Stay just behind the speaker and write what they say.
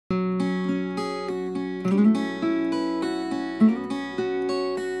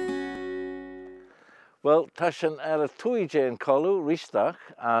Wel, tasyn y twy je'n colw, rhysdach,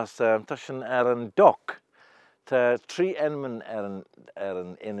 as tasyn yn doc. Ta tri enmyn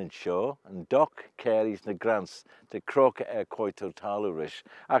yn uned sio, yn doc ceris na grants, ta croc coito talw rish.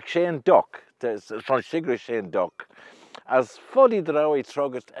 Ac sy'n doc, son sigri sy'n doc. As ffodi draw ei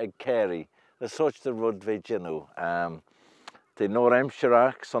trogat ag ceri, the soch the rud ve genu. The nor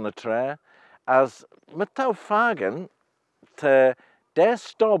emsharach son a tre. As metau fagen, te des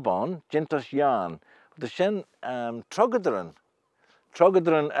stobon, gentos jan, the shen trogadran.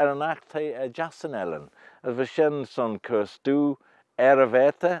 Trogadran an acte jassen ellen. As we shen son kurstu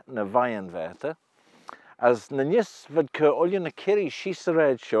veta na veta. As na nis vad kur olje na kiri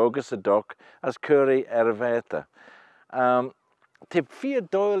shisared shogus a doc as curry veta. Tip 4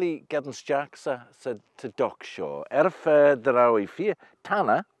 doily geddens jacksa said to doc show. Drawi 4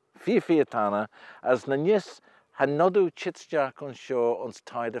 tanna, 4 tanna, as na nis han nodu chits jack on show ons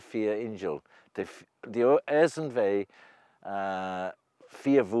tide 4 angel. The eisen ve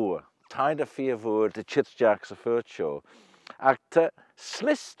 4 voer. Tide 4 voer de chits jacks a phurt show. Acte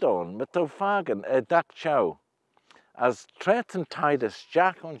slistone met to fagen dak chow. As tret and tides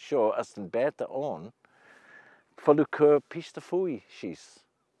jack on show as den better on. For the cur piece the fui she's.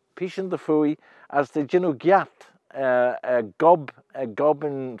 Pishin the fui as the genu gyat a gob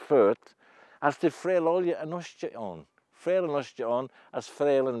in phurt as the frail olje an ostje on. Frail an ostje on as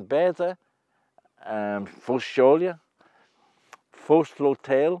frail and better fos sholje. Fos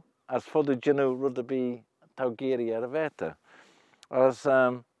flotail as for the genu rudderby taugiri veta. As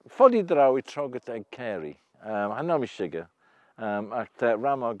foddy drawi troget ag carry. I know me sugar. Act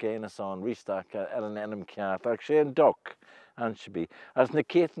Ramo Gainus on Restack Ellen Enum Cat, actually and Doc ansherbee. As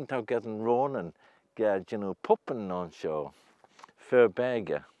Nikaten tau getting Ronan, puppen on show. Fair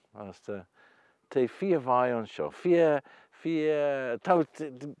beggar. As te 4 vai on show. 4 tau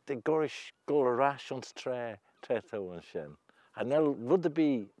the gorish gola rash on tre to on shen. And now would there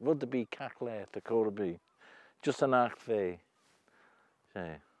be cackle to call be. Just an act ve.